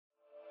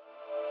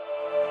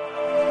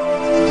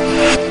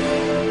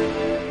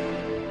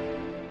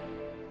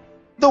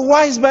The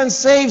wise man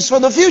saves for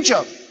the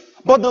future,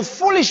 but the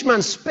foolish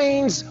man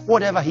spends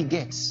whatever he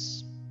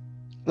gets.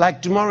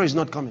 Like tomorrow is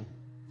not coming.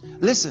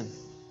 Listen,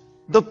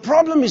 the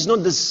problem is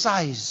not the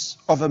size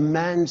of a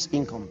man's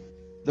income.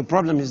 The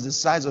problem is the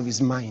size of his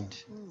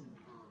mind,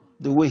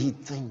 the way he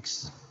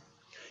thinks.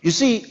 You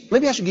see,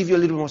 maybe I should give you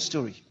a little more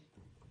story.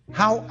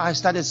 How I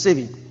started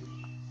saving.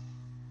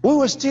 We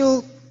were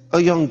still a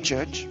young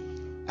church,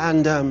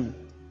 and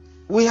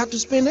we had to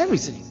spend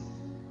everything.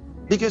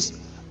 Because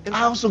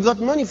I also got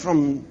money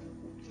from,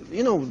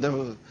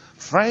 the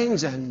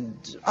friends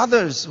and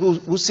others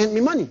who sent me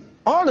money.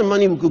 All the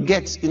money we could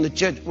get in the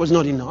church was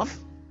not enough.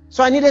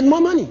 So I needed more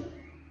money.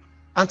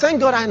 And thank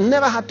God I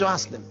never had to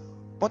ask them.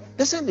 But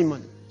they sent me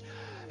money.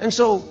 And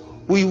so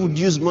we would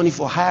use money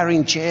for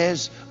hiring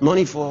chairs,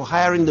 money for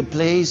hiring the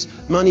place,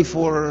 money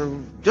for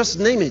just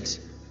name it.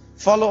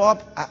 Follow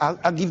up,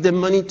 I'll give them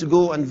money to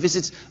go and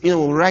visit,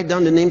 write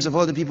down the names of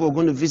all the people who are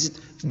going to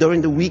visit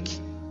during the week.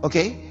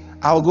 Okay?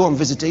 I'll go on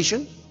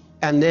visitation.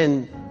 And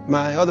then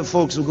my other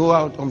folks who go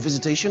out on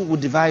visitation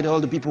would divide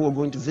all the people who are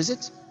going to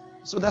visit.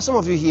 So there's some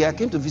of you here, I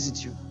came to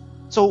visit you.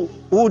 So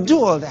we'll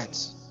do all that.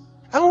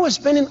 And we were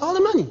spending all the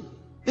money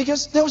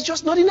because there was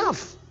just not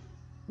enough.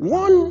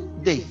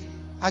 One day,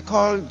 I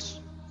called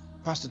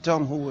Pastor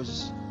Tom,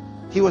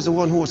 he was the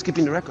one who was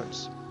keeping the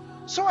records.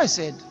 So I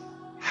said,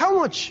 how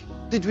much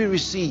did we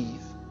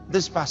receive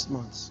this past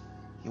month?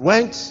 He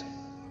went,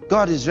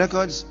 got his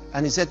records,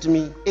 and he said to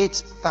me,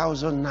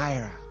 8,000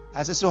 naira.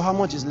 I said, so how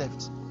much is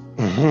left?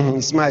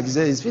 He smiled, he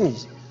said, it's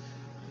finished.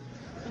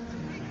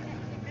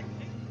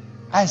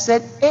 I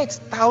said,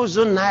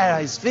 8,000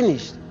 naira is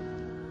finished.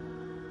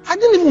 I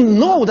didn't even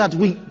know that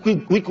we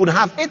could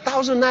have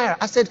 8,000 naira.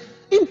 I said,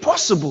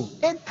 impossible.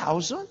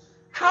 8,000?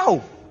 How?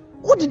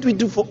 What did we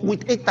do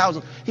with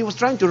 8,000? He was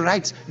trying to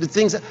write the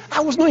things. I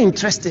was not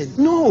interested.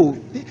 No,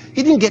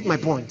 he didn't get my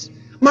point.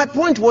 My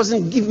point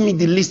wasn't give me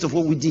the list of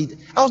what we did.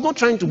 I was not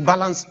trying to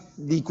balance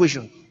the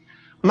equation.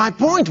 My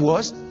point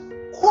was,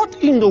 what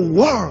in the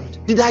world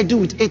did I do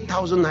with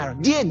 8,000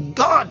 naira? Dear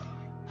God!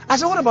 I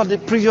said, what about the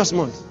previous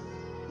month?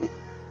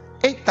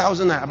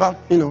 8,000 naira,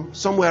 about,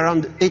 somewhere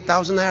around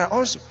 8,000 naira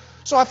also.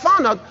 So I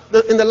found out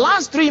that in the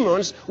last 3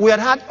 months, we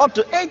had up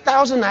to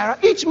 8,000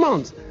 naira each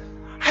month.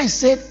 I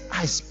said,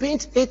 I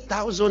spent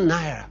 8,000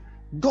 naira,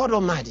 God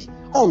Almighty,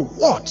 on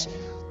what?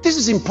 This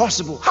is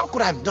impossible. How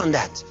could I have done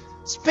that?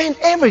 Spend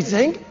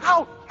everything?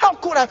 How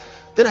could I?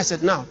 Then I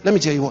said, now, let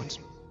me tell you what.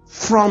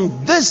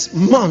 From this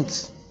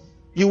month,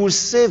 you will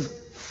save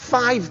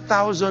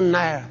 5,000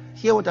 naira.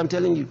 Hear what I'm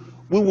telling you.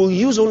 We will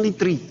use only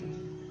 3.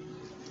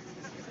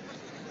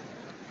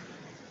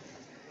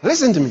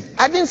 Listen to me.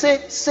 I didn't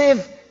say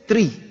save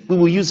 3. We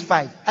will use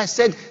 5. I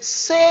said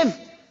save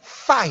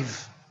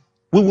 5.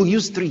 We will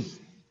use 3. He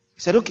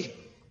said, okay.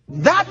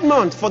 That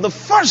month, for the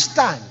first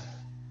time,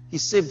 he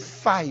saved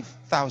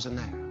 5,000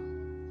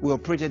 naira. We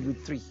operated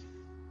with 3.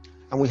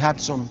 And we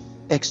had some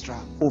extra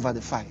over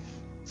the 5.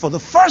 For the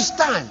first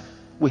time,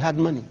 we had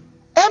money.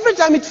 Every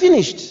time it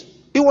finished,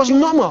 it was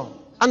normal.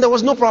 And there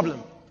was no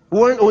problem. We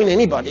weren't owing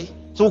anybody.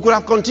 So we could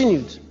have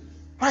continued.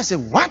 But I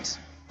said, what?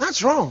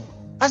 That's wrong.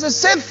 I said,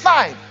 save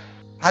 5.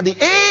 At the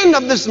end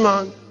of this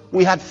month,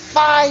 we had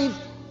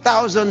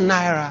 5,000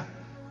 naira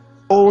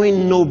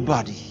owing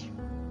nobody.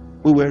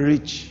 We were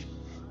rich.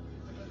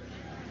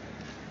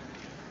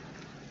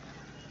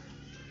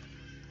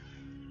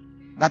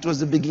 That was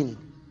the beginning.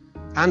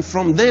 And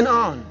from then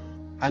on,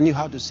 I knew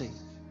how to save.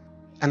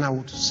 And I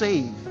would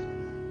save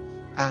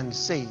and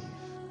save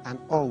and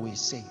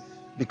always save.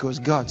 Because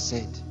God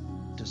said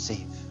to save.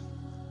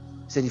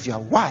 He said, if you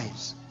are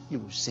wise, you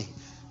will save.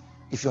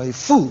 If you are a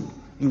fool,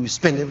 you will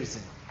spend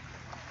everything.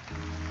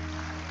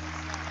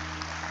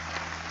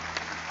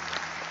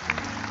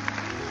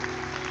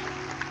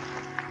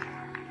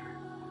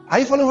 Are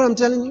you following what I'm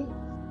telling you?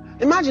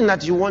 Imagine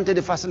that you wanted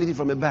a facility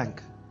from a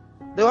bank.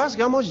 They'll ask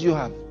you, how much do you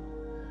have?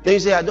 Then you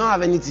say, I don't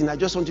have anything. I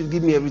just want you to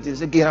give me everything. They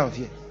say, get out of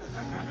here.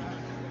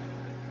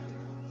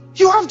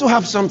 You have to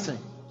have something.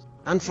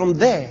 And from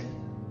there,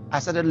 I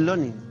started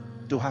learning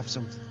to have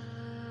something.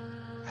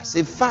 I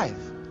saved 5.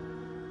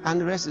 And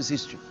the rest is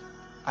history.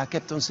 I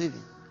kept on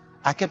saving.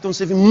 I kept on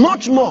saving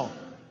much more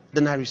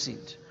than I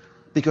received.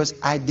 Because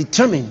I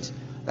determined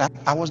that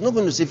I was not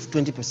going to save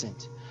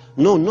 20%.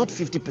 No, not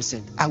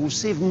 50%. I will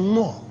save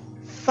more.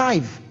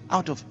 5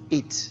 out of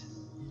 8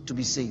 to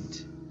be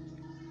saved.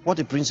 What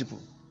a principle.